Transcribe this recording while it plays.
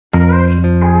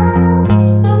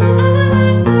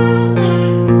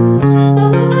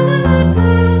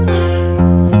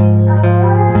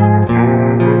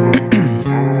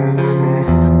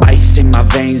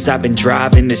I've been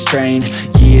driving this train,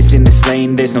 years in this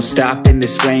lane, there's no stopping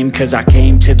this flame. Cause I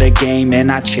came to the game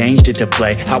and I changed it to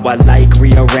play how I like,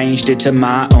 rearranged it to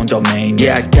my own domain.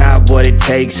 Yeah, I got what it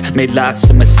takes, made lots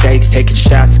of mistakes, taking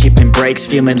shots, skipping breaks,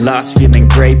 feeling lost, feeling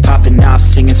great, popping off,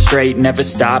 singing straight, never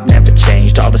stopped, never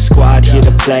changed. All the squad here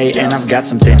to play and I've got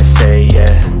something to say,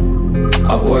 yeah.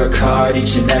 I work hard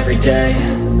each and every day,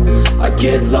 I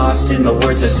get lost in the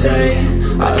words I say.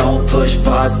 I don't push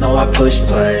pause, no I push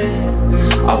play.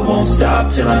 I won't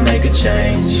stop till I make a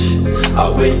change. I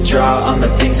withdraw on the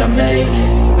things I make.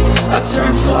 I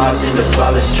turn flaws into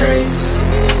flawless traits.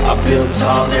 I build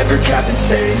tall, never capped in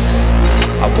space.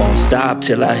 I won't stop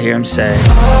till I hear him say,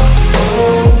 oh,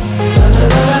 oh, la, la,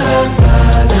 la, la,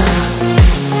 la.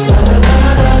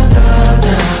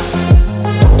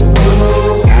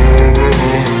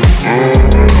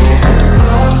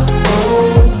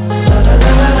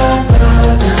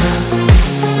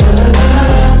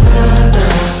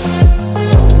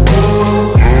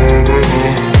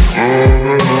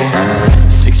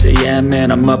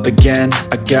 Man, I'm up again.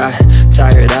 I got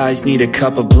tired eyes, need a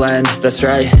cup of blend. That's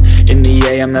right, in the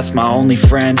AM, that's my only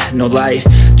friend. No light,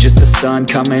 just the sun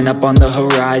coming up on the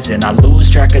horizon. I lose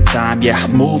track of time, yeah, I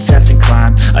move fast and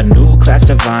climb a new class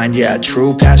divine, yeah,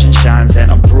 true passion shines.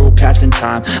 And I'm through passing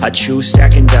time, I choose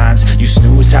stacking dimes. You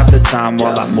snooze half the time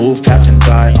while I move passing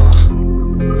by.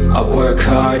 I work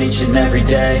hard each and every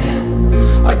day,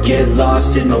 I get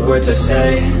lost in the words I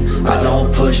say. I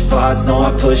don't push pause, no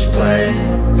I push play.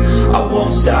 I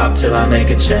won't stop till I make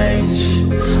a change.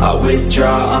 I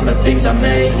withdraw on the things I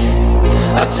make.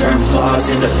 I turn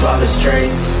flaws into flawless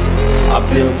traits. I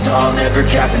build tall, never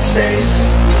capped in space.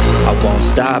 I won't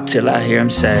stop till I hear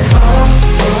him say, oh,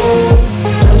 oh,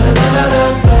 la, la, la, la,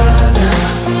 la.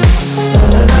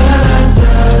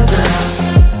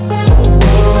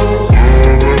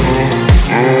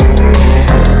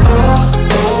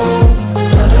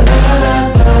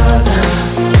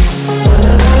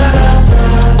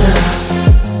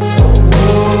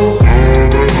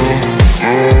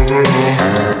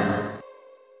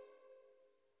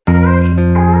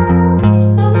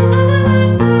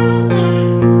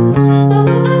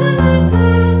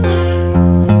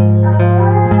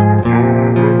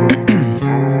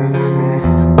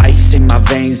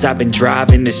 I've been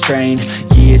driving this train,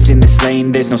 years in this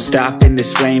lane, there's no stopping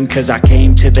this flame. Cause I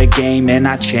came to the game and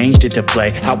I changed it to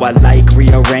play how I like,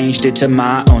 rearranged it to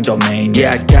my own domain.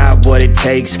 Yeah, I got what it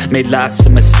takes, made lots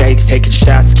of mistakes, taking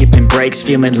shots, skipping breaks,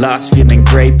 feeling lost, feeling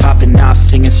great, popping off,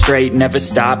 singing straight, never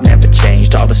stopped, never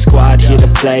changed. All the squad here to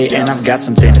play and I've got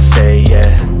something to say,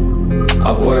 yeah.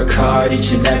 I work hard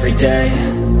each and every day,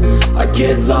 I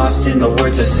get lost in the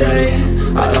words I say.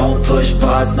 I don't push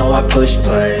pause, no I push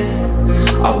play.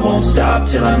 I won't stop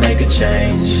till I make a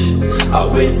change. I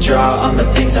withdraw on the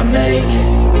things I make.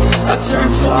 I turn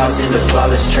flaws into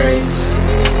flawless traits.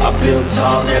 I build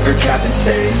tall, never capped in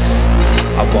space.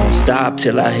 I won't stop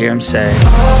till I hear him say,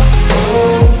 oh,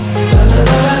 oh, la, la,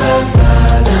 la, la, la.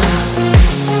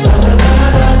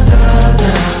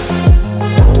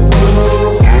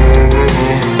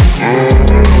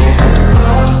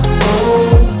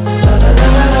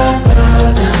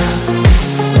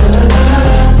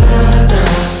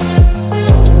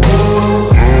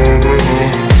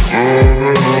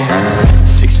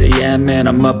 Man,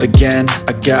 I'm up again.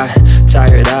 I got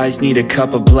tired eyes, need a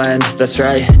cup of blend. That's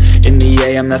right, in the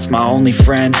AM, that's my only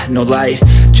friend. No light,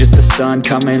 just the sun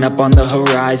coming up on the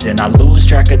horizon. I lose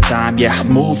track of time, yeah, I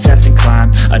move fast and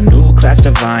climb a new class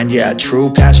divine, yeah,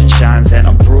 true passion shines. And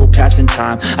I'm through passing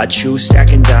time, I choose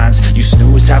stacking dimes. You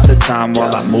snooze half the time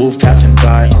while I move passing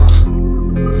by.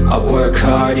 I work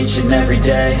hard each and every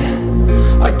day,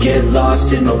 I get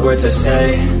lost in the words I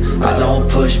say. I don't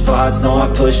push pause, no I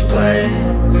push play.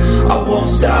 I won't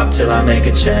stop till I make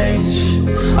a change.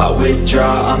 I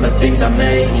withdraw on the things I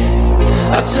make.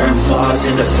 I turn flaws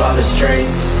into flawless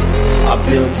traits. I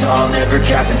build tall, never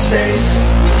capped in space.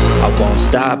 I won't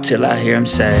stop till I hear him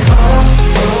say, oh,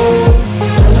 oh,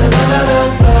 la, la, la,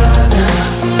 la, la.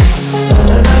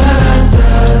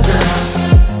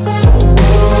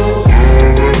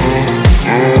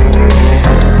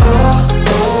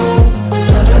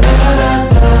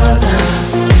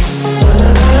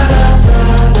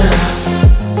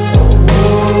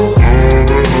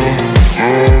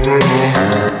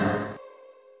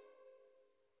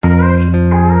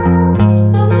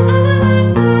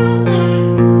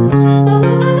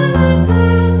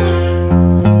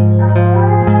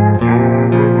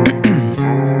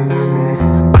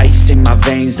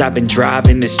 Cause I've been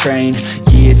driving this train,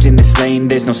 years in this lane,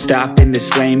 there's no stopping this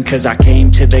flame. Cause I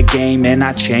came to the game and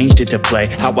I changed it to play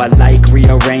how I like,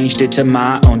 rearranged it to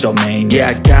my own domain. Yeah,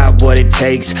 I got what it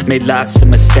takes, made lots of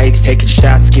mistakes, taking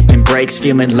shots, skipping breaks,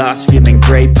 feeling lost, feeling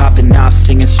great, popping off,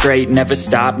 singing straight, never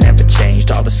stopped, never changed.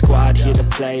 All the squad here to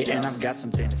play, and I've got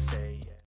something to say.